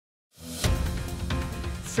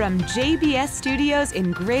From JBS Studios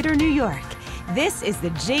in Greater New York, this is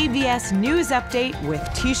the JBS News Update with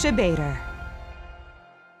Teisha Bader.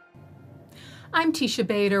 I'm Teisha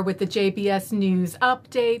Bader with the JBS News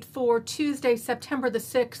Update for Tuesday, September the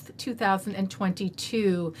 6th,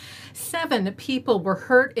 2022. 7 people were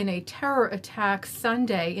hurt in a terror attack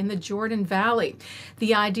Sunday in the Jordan Valley.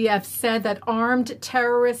 The IDF said that armed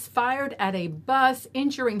terrorists fired at a bus,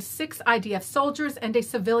 injuring 6 IDF soldiers and a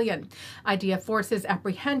civilian. IDF forces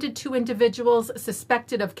apprehended 2 individuals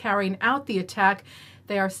suspected of carrying out the attack.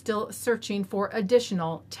 They are still searching for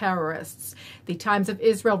additional terrorists. The Times of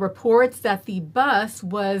Israel reports that the bus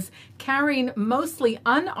was carrying mostly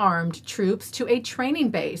unarmed troops to a training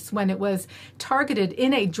base when it was targeted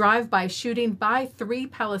in a drive-by shooting by 3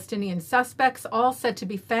 Palestinian suspects, all said to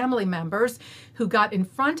be family members, who got in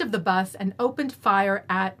front of the bus and opened fire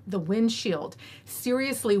at the windshield,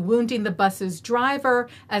 seriously wounding the bus's driver,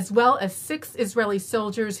 as well as 6 Israeli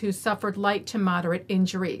soldiers who suffered light to moderate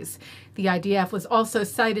injuries. The IDF was also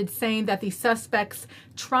cited saying that the suspects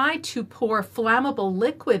tried to pour flammable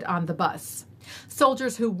liquid on the bus.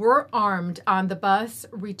 Soldiers who were armed on the bus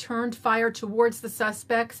returned fire towards the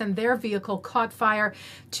suspects, and their vehicle caught fire.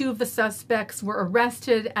 2 of the suspects were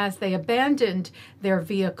arrested as they abandoned their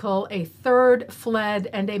vehicle. A 3rd fled,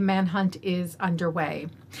 and a manhunt is underway.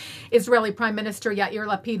 Israeli Prime Minister Yair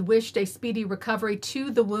Lapid wished a speedy recovery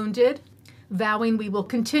to the wounded, vowing we will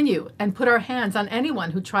continue and put our hands on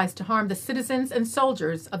anyone who tries to harm the citizens and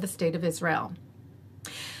soldiers of the State of Israel.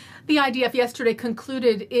 The IDF yesterday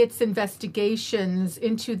concluded its investigations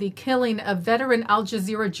into the killing of veteran Al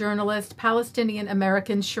Jazeera journalist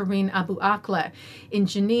Palestinian-American Shireen Abu Akleh in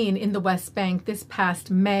Jenin in the West Bank this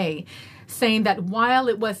past May, saying that while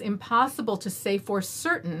it was impossible to say for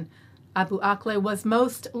certain, Abu Akleh was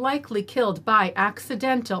most likely killed by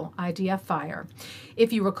accidental IDF fire.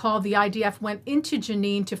 If you recall, the IDF went into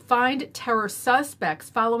Jenin to find terror suspects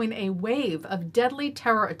following a wave of deadly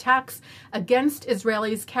terror attacks against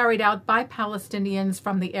Israelis carried out by Palestinians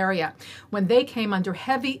from the area, when they came under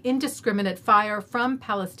heavy, indiscriminate fire from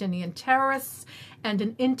Palestinian terrorists, and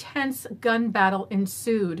an intense gun battle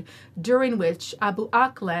ensued, during which Abu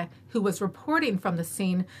Akleh, who was reporting from the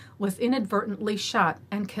scene, was inadvertently shot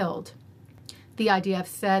and killed. The IDF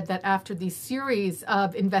said that after the series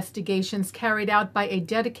of investigations carried out by a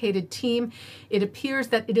dedicated team, it appears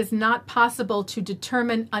that it is not possible to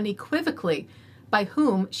determine unequivocally by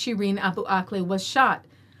whom Shireen Abu Akleh was shot,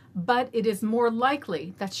 but it is more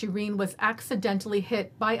likely that Shireen was accidentally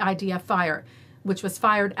hit by IDF fire, which was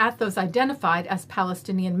fired at those identified as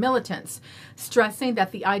Palestinian militants, stressing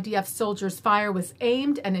that the IDF soldiers' fire was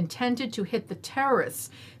aimed and intended to hit the terrorists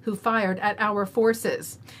who fired at our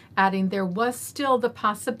forces, adding there was still the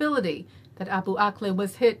possibility that Abu Akleh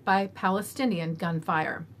was hit by Palestinian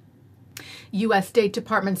gunfire. U.S. State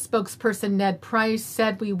Department spokesperson Ned Price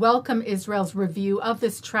said, "We welcome Israel's review of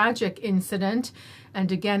this tragic incident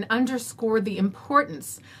and again underscore the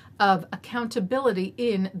importance of accountability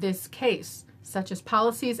in this case, such as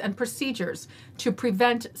policies and procedures to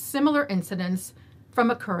prevent similar incidents from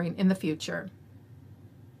occurring in the future."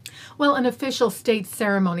 Well, an official state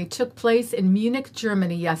ceremony took place in Munich,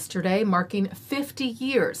 Germany yesterday, marking 50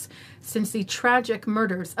 years since the tragic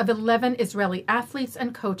murders of 11 Israeli athletes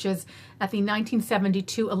and coaches at the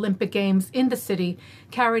 1972 Olympic Games in the city,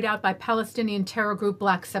 carried out by Palestinian terror group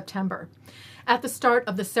Black September. At the start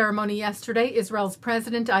of the ceremony yesterday, Israel's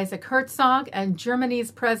President Isaac Herzog and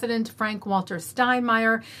Germany's President Frank-Walter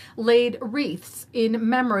Steinmeier laid wreaths in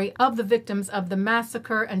memory of the victims of the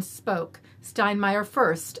massacre and spoke, Steinmeier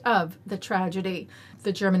first, of the tragedy.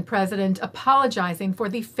 The German president apologizing for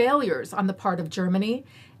the failures on the part of Germany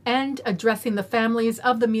and addressing the families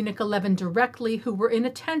of the Munich 11 directly who were in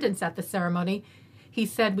attendance at the ceremony. He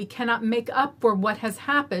said, "We cannot make up for what has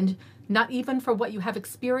happened, not even for what you have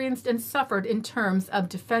experienced and suffered in terms of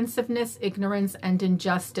defensiveness, ignorance, and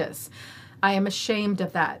injustice. I am ashamed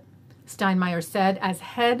of that," Steinmeier said, "as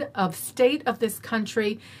head of state of this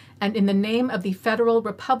country and in the name of the Federal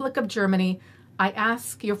Republic of Germany, I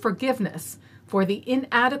ask your forgiveness for the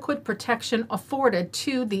inadequate protection afforded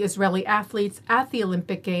to the Israeli athletes at the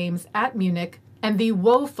Olympic Games at Munich and the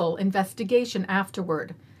woeful investigation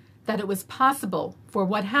afterward, that it was possible for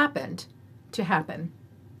what happened to happen."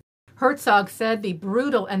 Herzog said the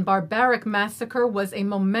brutal and barbaric massacre was a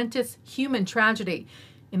momentous human tragedy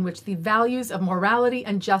in which the values of morality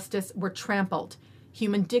and justice were trampled.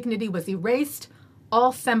 Human dignity was erased,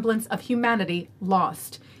 all semblance of humanity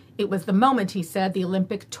lost. It was the moment, he said, the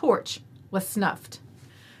Olympic torch was snuffed.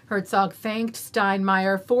 Herzog thanked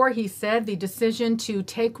Steinmeier for, he said, the decision to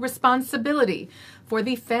take responsibility for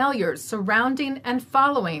the failures surrounding and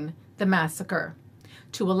following the massacre.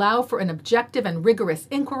 to allow for an objective and rigorous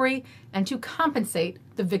inquiry and to compensate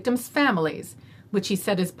the victims' families, which he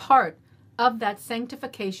said is part of that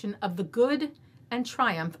sanctification of the good and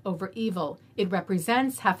triumph over evil. It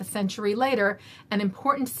represents, half a century later, an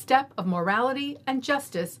important step of morality and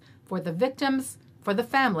justice for the victims, for the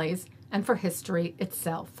families, and for history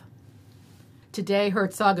itself. Today,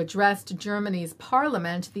 Herzog addressed Germany's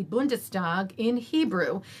parliament, the Bundestag, in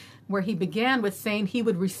Hebrew, where he began with saying he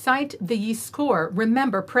would recite the Yizkor,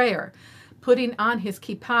 remember prayer, putting on his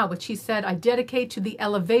kippah, which he said, I dedicate to the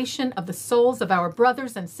elevation of the souls of our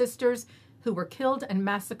brothers and sisters who were killed and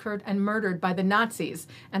massacred and murdered by the Nazis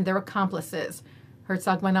and their accomplices.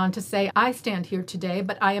 Herzog went on to say, I stand here today,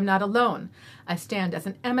 but I am not alone. I stand as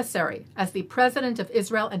an emissary, as the president of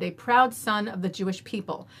Israel and a proud son of the Jewish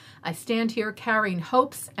people. I stand here carrying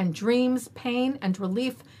hopes and dreams, pain and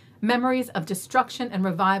relief, memories of destruction and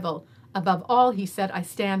revival. Above all, he said, I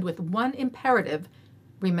stand with one imperative,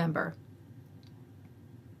 remember.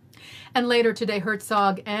 And later today,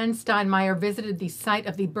 Herzog and Steinmeier visited the site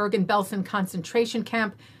of the Bergen-Belsen concentration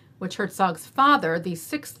camp, which Herzog's father, the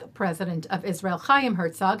sixth president of Israel, Chaim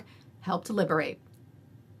Herzog, helped liberate.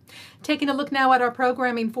 Taking a look now at our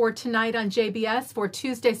programming for tonight on JBS for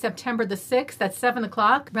Tuesday, September the 6th at 7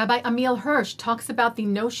 o'clock, Rabbi Amiel Hirsch talks about the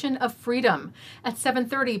notion of freedom. At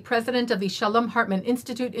 7:30, president of the Shalom Hartman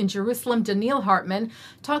Institute in Jerusalem, Donniel Hartman,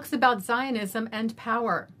 talks about Zionism and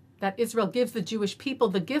power, that Israel gives the Jewish people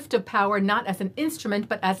the gift of power not as an instrument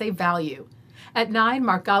but as a value. At 9,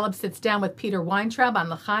 Mark Golub sits down with Peter Wientraub on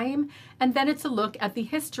L'chaim, and then it's a look at the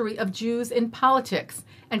history of Jews in politics.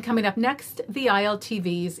 And coming up next, the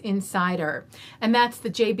ILTV's Insider. And that's the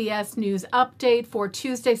JBS News Update for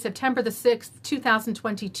Tuesday, September the 6th,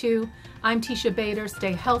 2022. I'm Teisha Bader.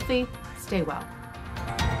 Stay healthy, stay well.